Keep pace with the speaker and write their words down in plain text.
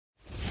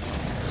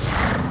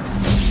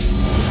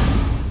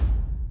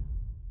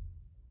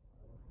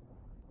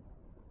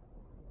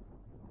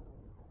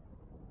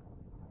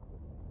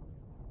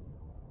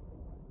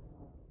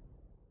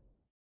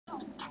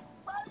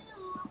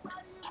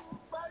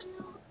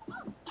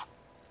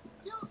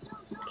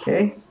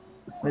Okay,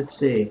 let's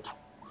see.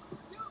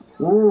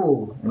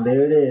 Ooh, and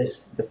there it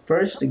is. The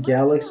first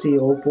Galaxy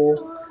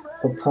Opal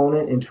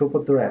opponent in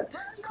Triple Threat.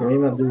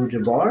 Kareem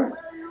Abdul-Jabbar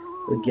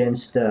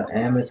against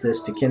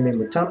Amethyst Dikembe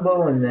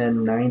Mutombo, and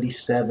then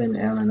 97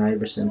 Allen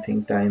Iverson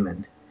Pink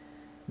Diamond.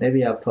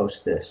 Maybe I'll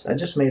post this. I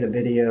just made a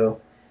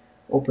video,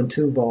 opened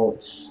 2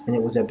 vaults, and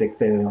it was epic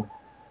fail.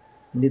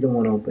 Neither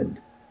one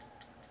opened.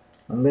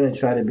 I'm going to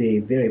try to be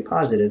very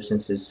positive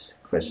since it's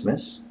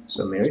Christmas.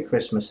 So Merry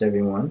Christmas,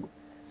 everyone.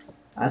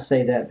 I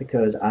say that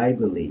because I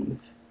believe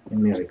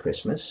in Merry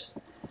Christmas.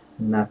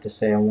 Not to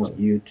say I want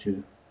you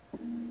to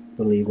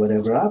believe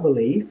whatever I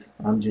believe.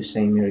 I'm just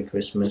saying Merry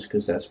Christmas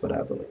because that's what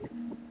I believe.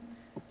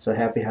 So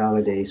happy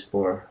holidays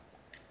for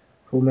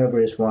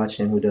whomever is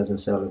watching who doesn't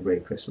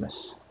celebrate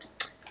Christmas.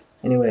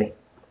 Anyway,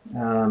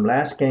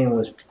 last game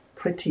was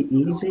pretty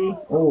easy.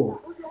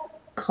 Oh,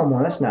 come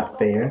on, that's not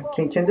fair.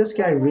 Can this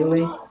guy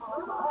really?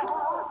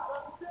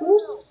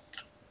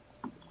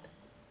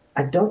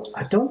 I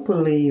don't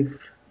believe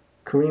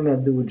Kareem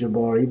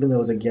Abdul-Jabbar, even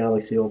though it's a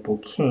Galaxy Opal,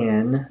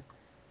 can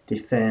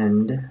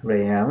defend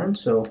Ray Allen.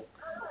 So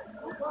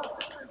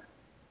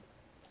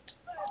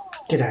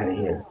get out of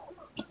here.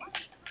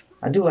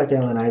 I do like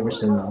Allen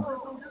Iverson though.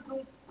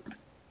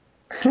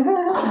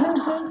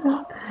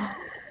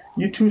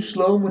 You too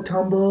slow,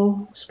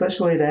 Mutombo.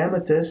 Special 8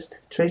 Amethyst.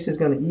 Tracy's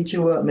gonna eat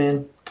you up,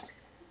 man.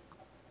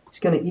 He's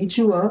gonna eat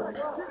you up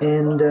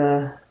and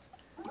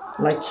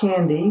like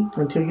candy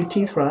until your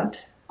teeth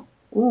rot.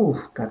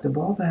 Ooh, got the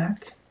ball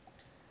back.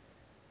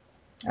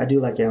 I do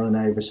like Allen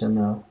Iverson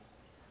though.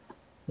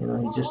 You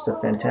know, he's just a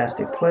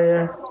fantastic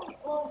player.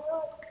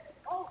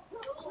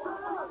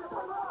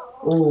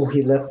 Oh,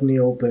 he left me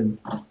open.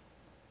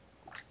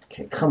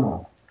 Okay, come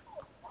on.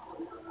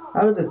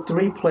 Out of the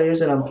 3 players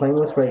that I'm playing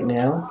with right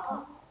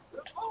now,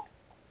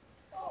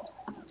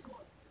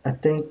 I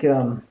think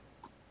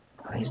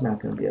he's not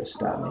going to be able to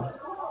stop me.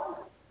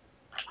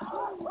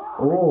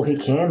 Oh, he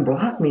can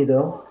block me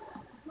though.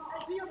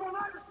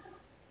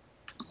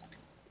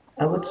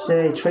 I would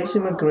say Tracy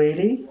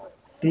McGrady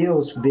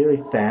feels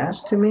very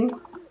fast to me.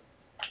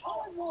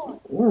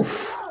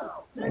 Oof,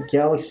 that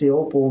Galaxy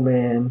Opal,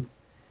 man.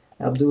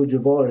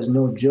 Abdul-Jabbar is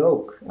no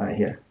joke. Alright,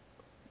 here.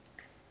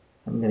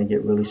 I'm going to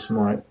get really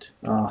smart.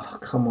 Oh,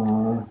 come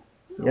on.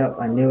 Yep,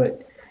 I knew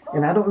it.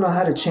 And I don't know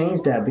how to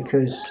change that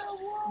because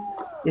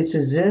it's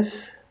as if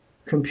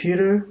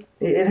computer...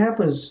 It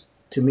happens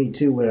to me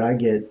too where I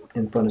get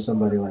in front of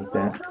somebody like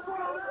that.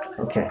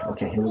 Okay,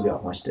 here we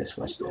go. Watch this,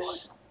 watch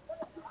this.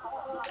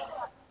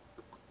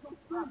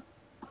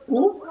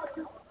 Ooh.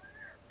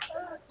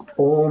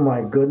 Oh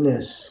my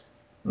goodness.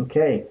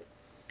 Okay.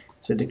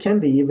 So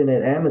Dikembe, even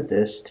at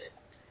Amethyst,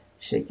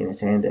 shaking his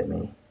hand at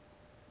me.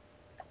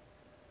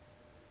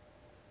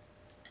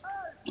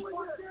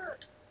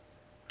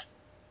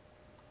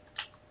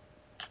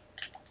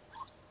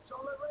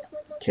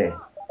 Okay.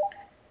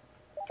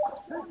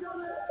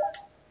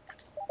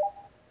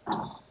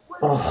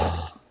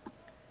 Oh.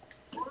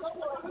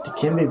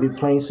 Dikembe be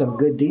playing some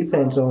good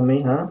defense on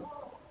me, huh?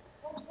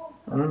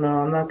 I don't know.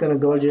 I'm not going to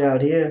guard you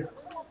out here.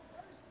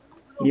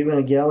 Even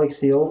a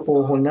Galaxy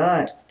Opal or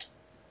not.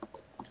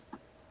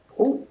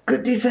 Oh,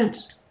 good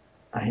defense.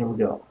 Here we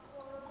go.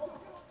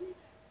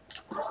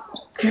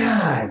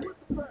 God.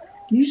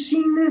 You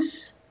seen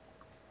this?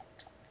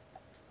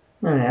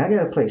 Alright, I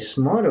got to play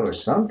smarter or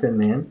something,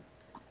 man.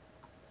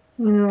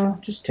 You know,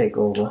 just take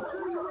over.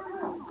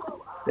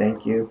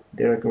 Thank you,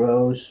 Derrick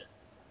Rose.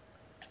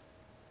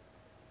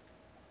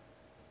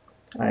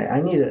 Alright,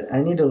 I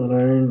need to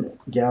learn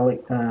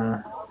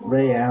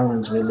Ray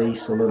Allen's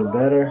release a little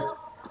better.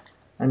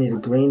 I need to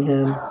green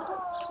him.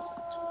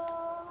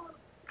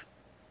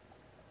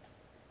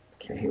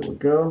 Okay, here we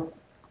go.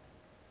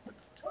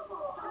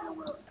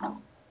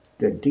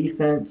 Good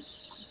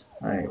defense.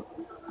 Alright,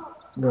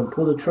 I'm gonna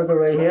pull the trigger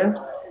right here.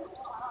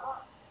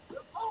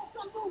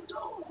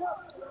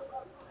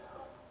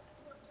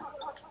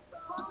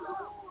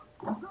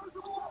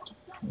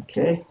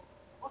 Okay.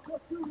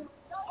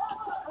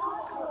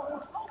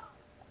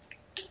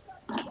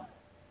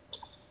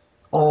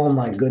 Oh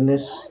my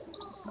goodness.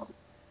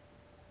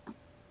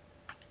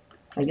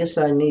 I guess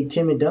I need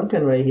Timmy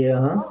Duncan right here,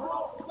 huh?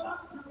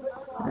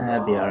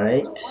 That'd be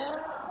alright.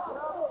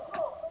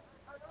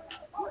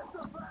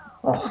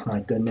 Oh my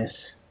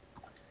goodness.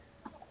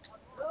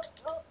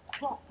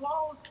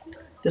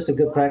 Just a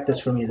good practice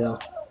for me though.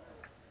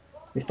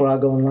 Before I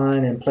go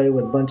online and play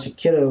with a bunch of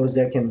kiddos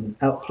that can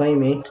outplay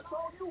me.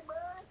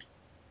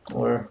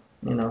 Or,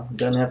 you know,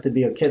 doesn't have to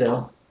be a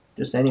kiddo.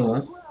 Just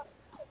anyone.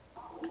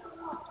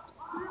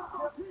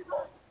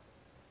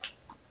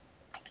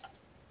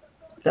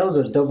 That was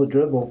a double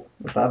dribble,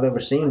 if I've ever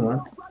seen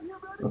one.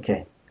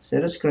 Okay,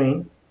 set a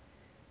screen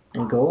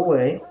and go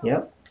away.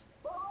 Yep.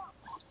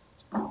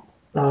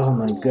 Oh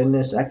my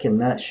goodness, I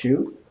cannot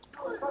shoot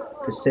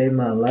to save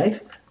my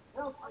life.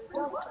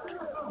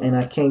 And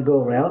I can't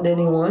go around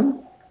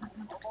anyone.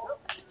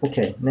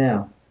 Okay,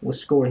 now, we'll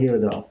score here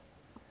though.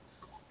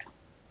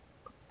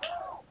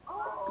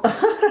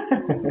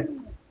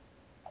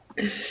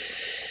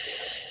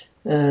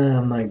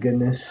 Oh my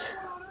goodness.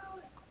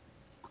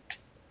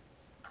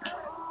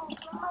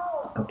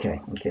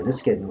 Okay, this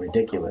is getting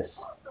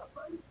ridiculous.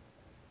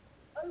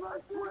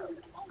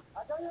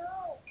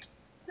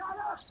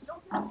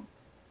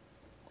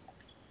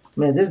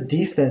 Man, their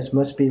defense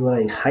must be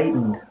like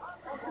heightened.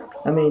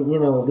 I mean, you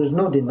know, there's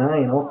no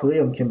denying all three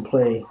of them can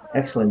play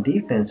excellent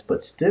defense,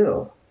 but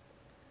still,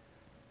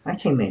 I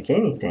can't make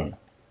anything.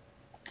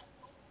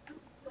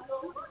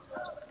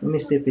 Let me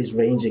see if his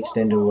range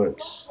extender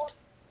works.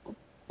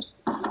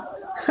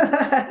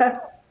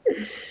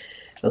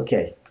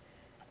 Okay,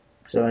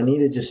 so I need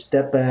to just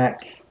step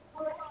back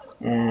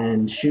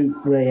and shoot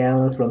Ray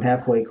Allen from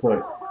halfway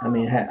court. I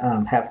mean,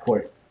 half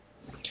court.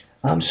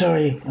 I'm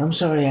sorry,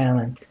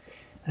 Allen.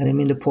 I didn't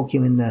mean to poke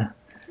you in the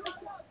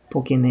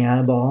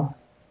eyeball.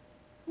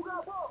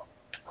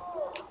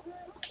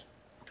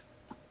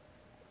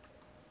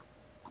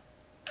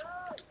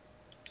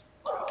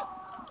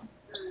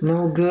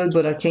 No good,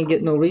 but I can't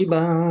get no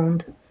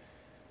rebound.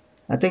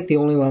 I think the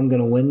only way I'm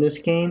going to win this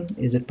game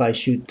is if I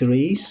shoot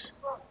threes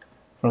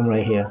from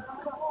right here.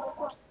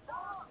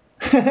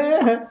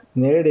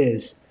 There it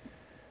is.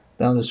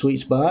 Found the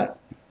sweet spot.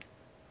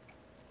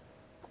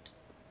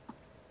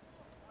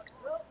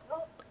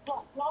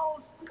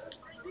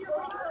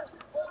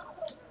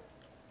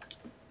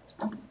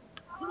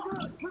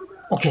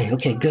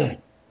 Okay, good.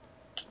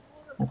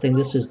 I think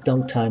this is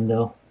dunk time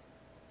though,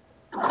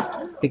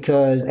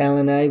 because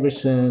Allen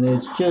Iverson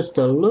is just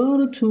a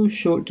little too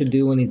short to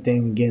do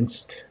anything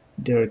against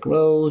Derrick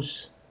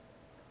Rose.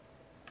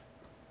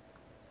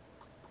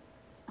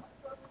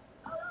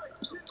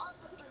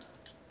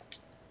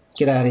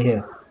 Get out of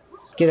here.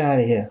 Get out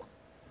of here.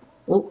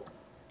 Oh,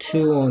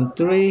 2 on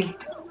 3.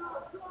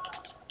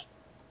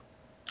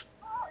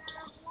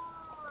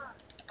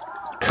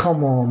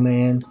 Come on,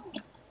 man.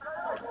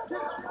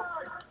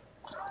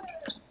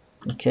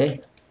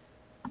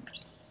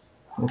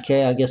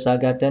 Okay, I guess I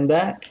got them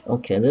back.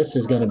 Okay, this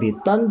is going to be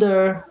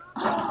thunder.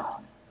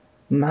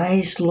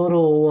 Nice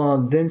little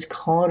Vince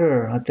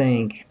Carter, I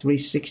think.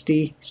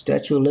 360,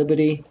 Statue of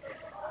Liberty,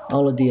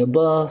 all of the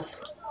above.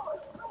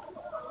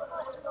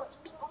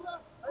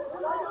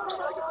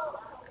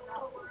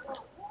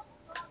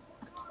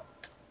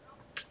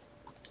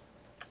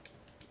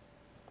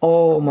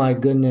 Oh my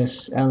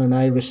goodness, Allen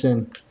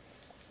Iverson.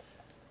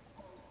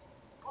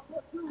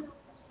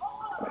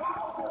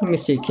 Let me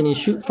see, can he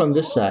shoot from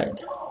this side?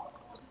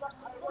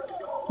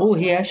 Oh,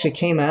 he actually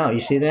came out,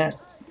 you see that?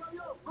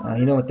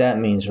 You know what that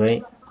means,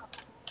 right?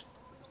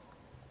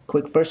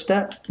 Quick first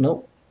step?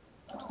 Nope.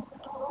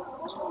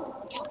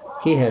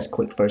 He has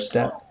quick first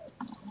step,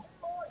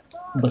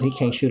 but he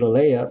can't shoot a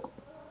layup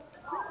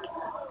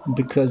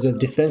because of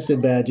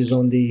defensive badges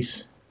on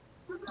these.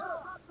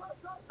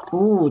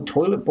 Ooh,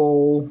 toilet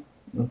bowl.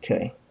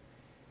 Okay.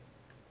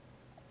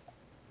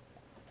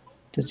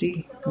 Does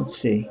he? Let's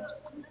see.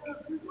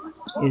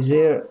 Is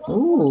there...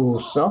 Ooh,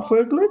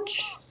 software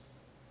glitch?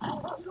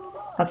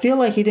 I feel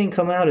like he didn't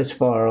come out as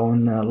far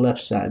on the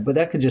left side, but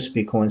that could just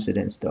be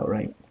coincidence though,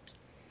 right?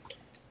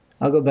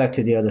 I'll go back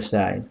to the other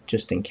side,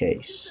 just in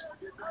case.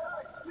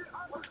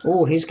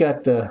 Oh, he's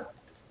got the...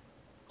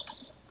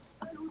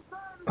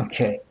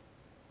 Okay,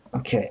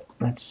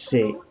 let's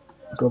see.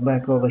 Go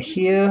back over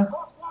here.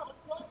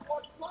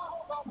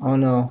 Oh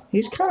no,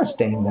 he's kind of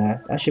staying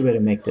back. I should better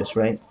make this,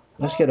 right?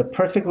 Let's get a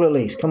perfect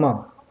release, come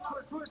on.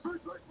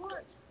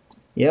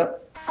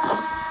 Yep,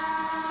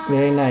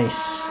 very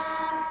nice.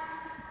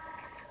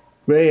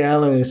 Ray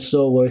Allen is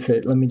so worth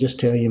it, let me just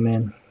tell you,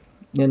 man.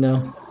 You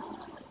know,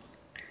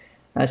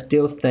 I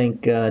still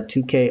think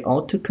 2K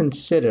ought to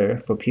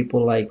consider, for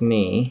people like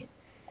me,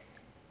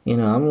 you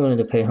know, I'm willing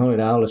to pay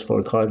 $100 for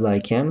a card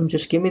like him.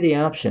 Just give me the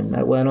option.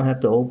 That way I don't have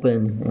to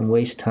open and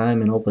waste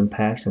time and open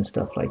packs and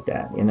stuff like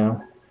that, you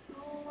know.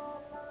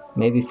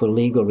 Maybe for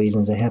legal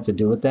reasons I have to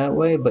do it that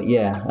way, but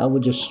yeah, I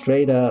would just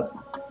straight up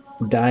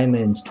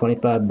diamonds,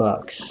 25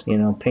 bucks, you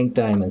know, pink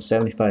diamonds,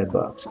 75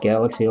 bucks,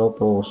 Galaxy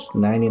Opals,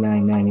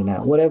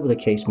 99.99, whatever the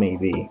case may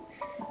be.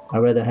 I'd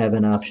rather have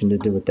an option to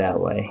do it that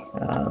way.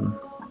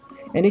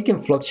 And it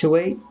can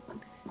fluctuate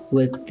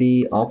with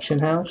the auction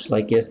house,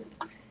 like if,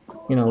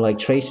 you know, like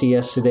Tracy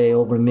yesterday,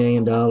 over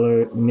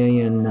 $1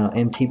 million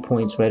MT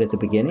points right at the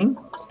beginning,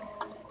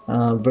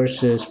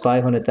 versus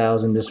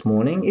 500,000 this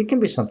morning. It can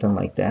be something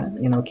like that.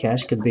 You know,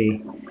 cash could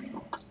be,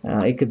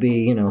 it could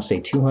be, you know, say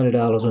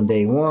 $200 on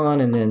day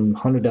one and then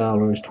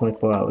 $100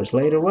 24 hours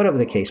later, whatever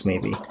the case may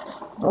be.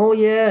 Oh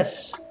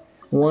yes,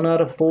 1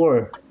 out of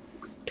 4,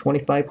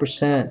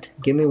 25%.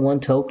 Give me 1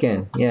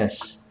 token.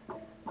 Yes,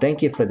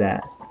 thank you for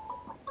that.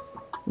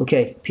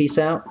 Okay, peace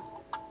out.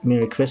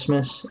 Merry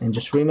Christmas, and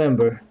just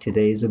remember,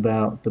 today is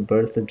about the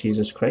birth of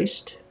Jesus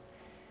Christ,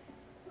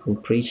 who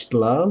preached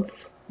love,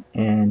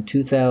 and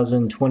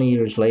 2020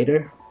 years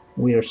later,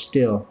 we are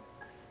still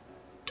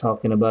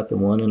talking about the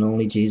one and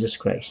only Jesus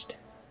Christ.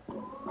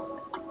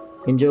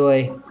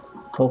 Enjoy,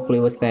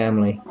 hopefully with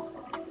family,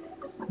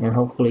 and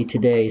hopefully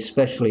today,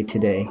 especially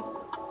today,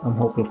 I'm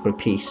hoping for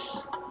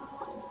peace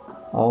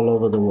all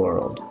over the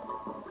world.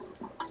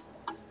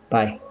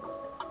 Bye.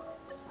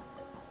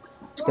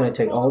 It's going to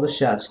take all the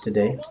shots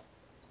today.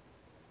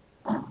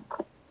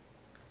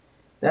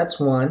 That's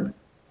one.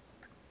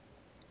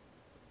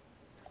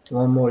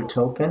 One more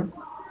token,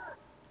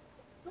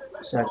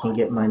 so I can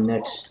get my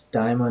next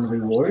diamond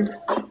reward.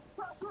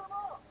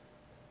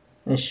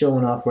 And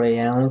showing off Ray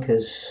Allen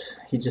because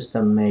he's just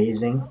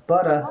amazing.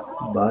 Butter,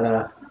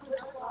 butter.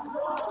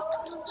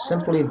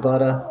 Simply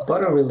butter.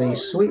 Butter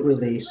release, sweet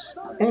release.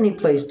 And he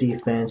plays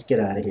defense. Get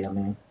out of here,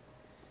 man.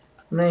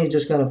 And then he's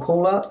just going to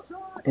pull up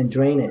and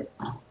drain it.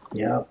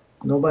 Yep.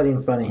 Nobody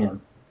in front of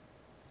him.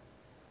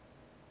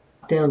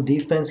 Down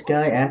defense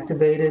guy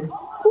activated.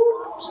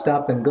 Whoop,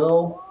 stop and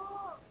go.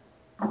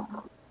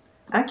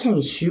 I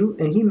can't shoot,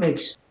 and he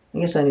makes... I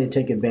guess I need to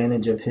take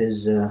advantage of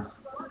his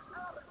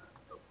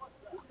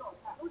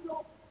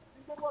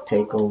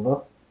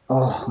takeover.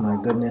 Oh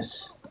my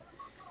goodness.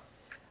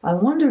 I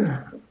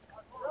wonder...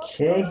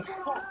 Okay.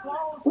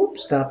 Whoop,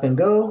 stop and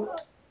go.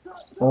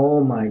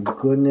 Oh my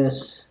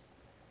goodness.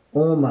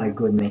 Oh my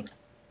goodness.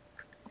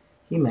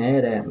 He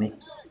mad at me.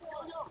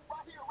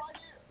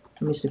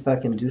 Let me see if I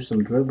can do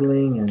some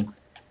dribbling and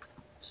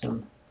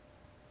some...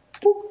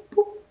 Boop,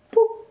 boop,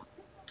 boop.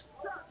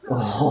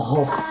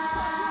 Oh.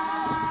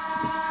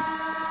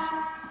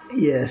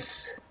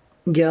 Yes.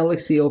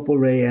 Galaxy Opal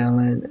Ray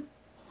Allen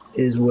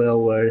is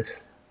well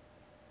worth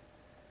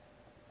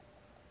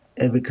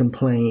every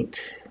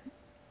complaint,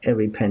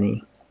 every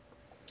penny,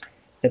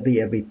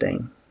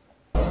 everything.